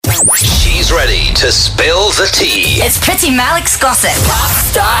to spill the tea. It's Priti Malik's Gossip. Rock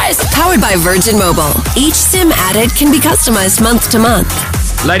Stars. Powered by Virgin Mobile. Each SIM added can be customized month to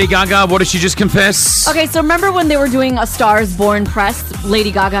month. Lady Gaga, what did she just confess? Okay, so remember when they were doing A Star is Born press,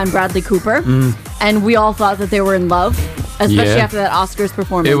 Lady Gaga and Bradley Cooper? And we all thought that they were in love, especially after that Oscars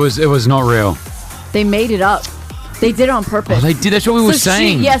performance. It was not real. They made it up. They did it on purpose. Oh, they did. That's what we were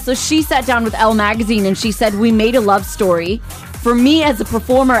saying. So she sat down with Elle magazine and she said, we made a love story. For me as a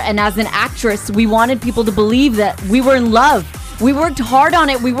performer and as an actress, we wanted people to believe that we were in love. We worked hard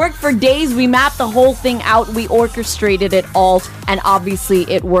on it. We worked for days. We mapped the whole thing out. We orchestrated it all. And obviously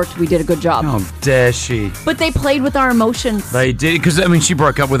it worked. We did a good job. How dare she? But they played with our emotions. They did. Because, I mean, she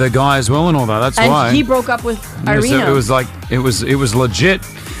broke up with her guy as well and all that. That's why. And he broke up with Irina. So it was like, it was legit.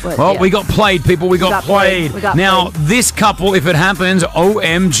 But, well, we got played, people. We got played. Now, this couple, if it happens,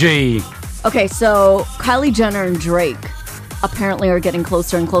 OMG. Okay, so Kylie Jenner and Drake apparently are getting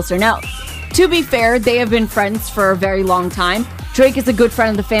closer and closer. Now, to be fair, they have been friends for a very long time. Drake is a good friend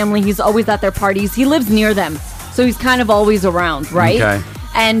of the family. He's always at their parties. He lives near them, so he's kind of always around, right? Okay.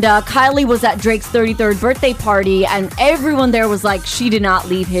 And Kylie was at Drake's 33rd birthday party, and everyone there was like, she did not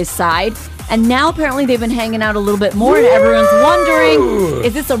leave his side. And now apparently they've been hanging out a little bit more, and everyone's wondering,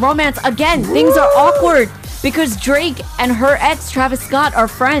 is this a romance? Again, things are awkward because Drake and her ex, Travis Scott, are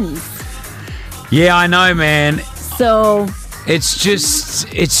friends. Yeah, I know, man. So it's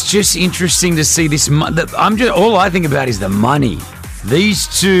just interesting to see this. All I think about is the money. These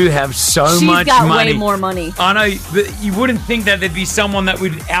two have so much money. She's got way more money. I know, but you wouldn't think that there'd be someone that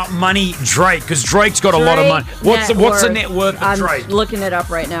would out-money Drake, because Drake's got a lot of money. What's the net worth of Drake? I'm looking it up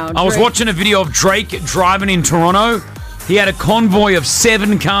right now. I was watching a video of Drake driving in Toronto. He had a convoy of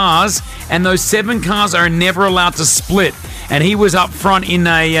 7 cars, and those 7 cars are never allowed to split. And he was up front in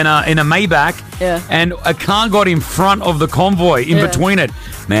a Maybach, and a car got in front of the convoy in between it.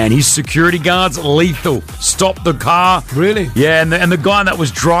 Man, his security guards, lethal. Stopped the car. Really? Yeah, and the guy that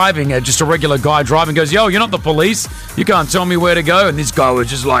was driving, just a regular guy driving, goes, yo, you're not the police. You can't tell me where to go. And this guy was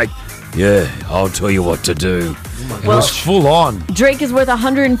just like, yeah, I'll tell you what to do. It was full on. Drake is worth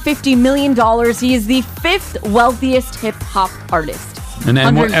 $150 million. He is the 5th wealthiest hip-hop artist.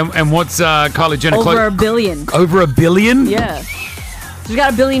 And what's Kylie Jenner? Over $1 billion. Over $1 billion? Yeah. She's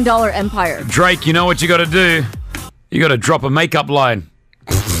got $1 billion empire. Drake, you know what you got to do? You got to drop a makeup line.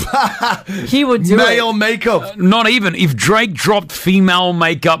 He would do Male makeup. Not even. If Drake dropped female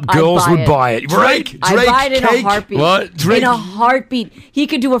makeup, girls would buy it. Drake I'd buy it in a heartbeat. What? In a heartbeat. He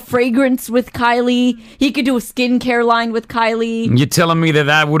could do a fragrance with Kylie. He could do a skincare line with Kylie. You're telling me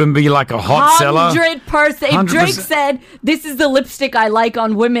that wouldn't be like a hot seller? 100%. If Drake said, this is the lipstick I like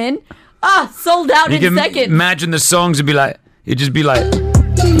on women, sold out in seconds. Imagine the songs would be like, it'd just be like,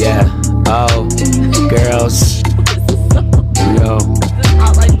 yeah, oh, girls, yo.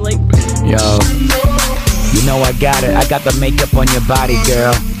 Yo, you know I got it. I got the makeup on your body,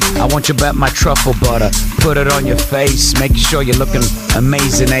 girl. I want you about my truffle butter. Put it on your face. Make sure you're looking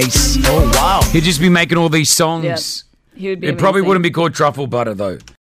amazing, ace. Oh, wow. He'd just be making all these songs. Yep. He would be It probably wouldn't be called truffle butter, though.